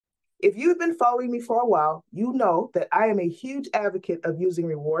If you've been following me for a while, you know that I am a huge advocate of using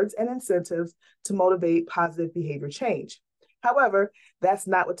rewards and incentives to motivate positive behavior change. However, that's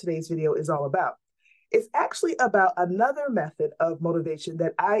not what today's video is all about. It's actually about another method of motivation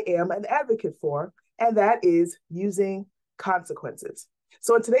that I am an advocate for, and that is using consequences.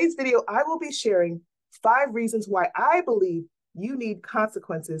 So in today's video, I will be sharing 5 reasons why I believe you need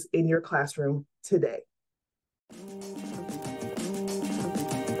consequences in your classroom today.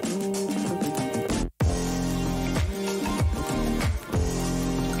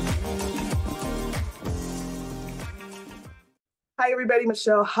 Hi, everybody.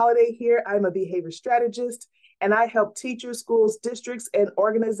 Michelle Holiday here. I'm a behavior strategist, and I help teachers, schools, districts, and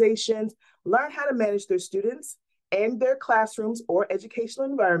organizations learn how to manage their students and their classrooms or educational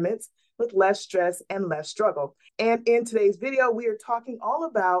environments with less stress and less struggle. And in today's video, we are talking all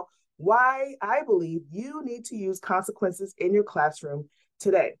about why I believe you need to use consequences in your classroom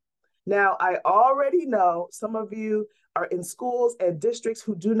today. Now, I already know some of you are in schools and districts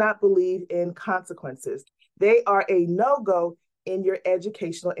who do not believe in consequences. They are a no-go in your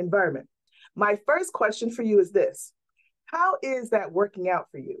educational environment. My first question for you is this: how is that working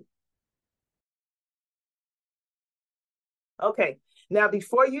out for you? Okay, now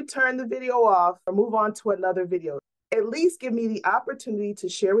before you turn the video off or move on to another video, at least give me the opportunity to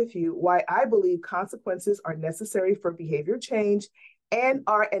share with you why I believe consequences are necessary for behavior change and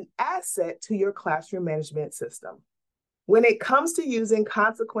are an asset to your classroom management system. When it comes to using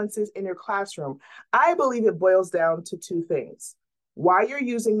consequences in your classroom, I believe it boils down to 2 things: why you're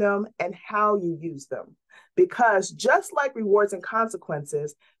using them and how you use them. Because just like rewards and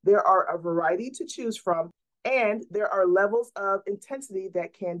consequences, there are a variety to choose from, and there are levels of intensity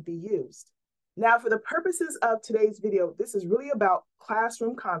that can be used. Now, for the purposes of today's video, this is really about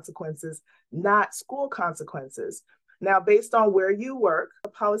classroom consequences, not school consequences. Now, based on where you work, a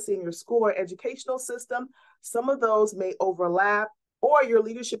policy in your school or educational system, some of those may overlap, or your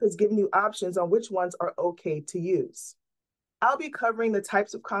leadership has given you options on which ones are okay to use. I'll be covering the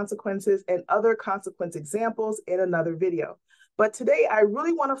types of consequences and other consequence examples in another video. But today, I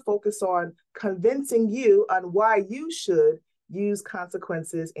really want to focus on convincing you on why you should use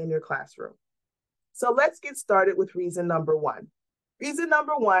consequences in your classroom. So let's get started with reason number 1. Reason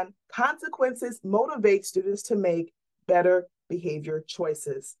number 1, consequences motivate students to make better behavior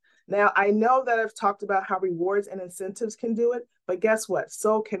choices. Now, I know that I've talked about how rewards and incentives can do it, but guess what?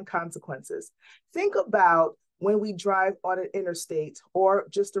 So can consequences. Think about when we drive on an interstate or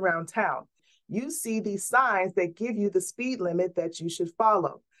just around town. You see these signs that give you the speed limit that you should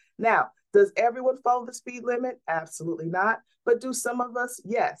follow. Now, does everyone follow the speed limit? Absolutely not. But do some of us?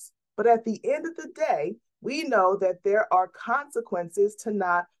 Yes. But at the end of the day, we know that there are consequences to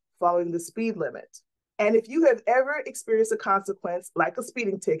not following the speed limit. And if you have ever experienced a consequence like a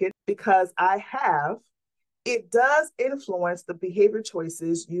speeding ticket, because I have, it does influence the behavior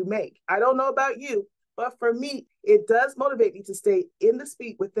choices you make. I don't know about you, but for me, it does motivate me to stay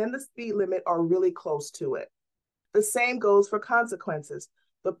within the speed limit or really close to it. The same goes for consequences.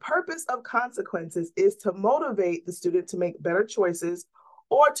 The purpose of consequences is to motivate the student to make better choices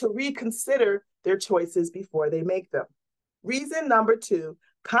or to reconsider their choices before they make them. Reason number 2,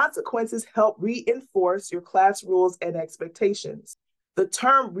 consequences help reinforce your class rules and expectations. The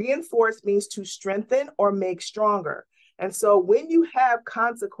term reinforce means to strengthen or make stronger. And so when you have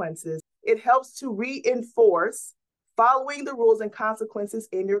consequences, it helps to reinforce following the rules and consequences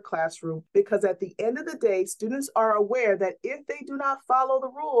in your classroom, because at the end of the day, students are aware that if they do not follow the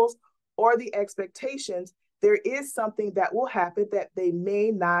rules or the expectations, there is something that will happen that they may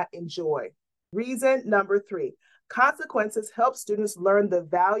not enjoy. Reason number 3, consequences help students learn the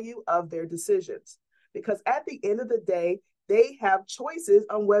value of their decisions, because at the end of the day, they have choices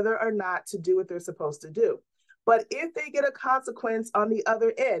on whether or not to do what they're supposed to do. But if they get a consequence on the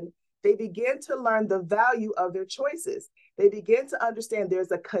other end, they begin to learn the value of their choices. They begin to understand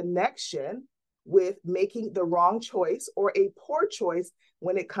there's a connection with making the wrong choice or a poor choice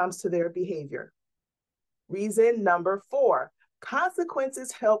when it comes to their behavior. Reason number 4,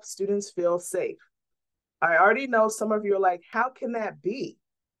 consequences help students feel safe. I already know some of you are like, how can that be?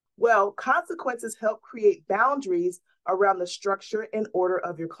 Well, consequences help create boundaries around the structure and order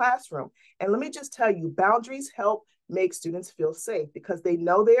of your classroom. And let me just tell you, boundaries help make students feel safe because they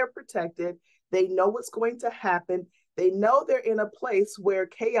know they are protected. They know what's going to happen. They know they're in a place where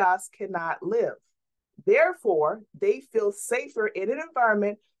chaos cannot live. Therefore, they feel safer in an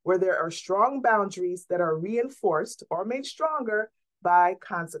environment where there are strong boundaries that are reinforced or made stronger by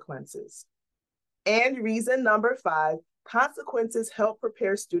consequences. And reason number 5, consequences help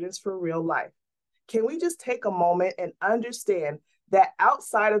prepare students for real life. Can we just take a moment and understand that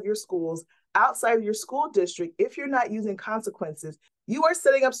outside of your schools, outside of your school district, if you're not using consequences, you are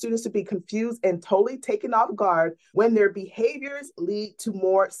setting up students to be confused and totally taken off guard when their behaviors lead to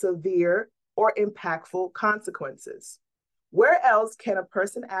more severe or impactful consequences. Where else can a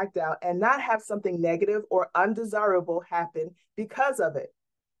person act out and not have something negative or undesirable happen because of it?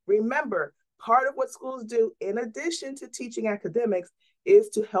 Remember, part of what schools do, in addition to teaching academics, is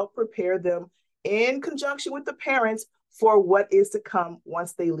to help prepare them in conjunction with the parents for what is to come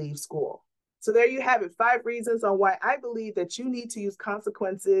once they leave school. So there you have it, 5 reasons on why I believe that you need to use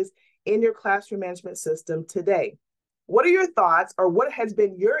consequences in your classroom management system today. What are your thoughts, or what has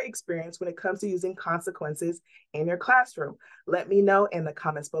been your experience when it comes to using consequences in your classroom? Let me know in the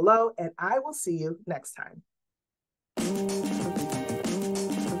comments below, and I will see you next time.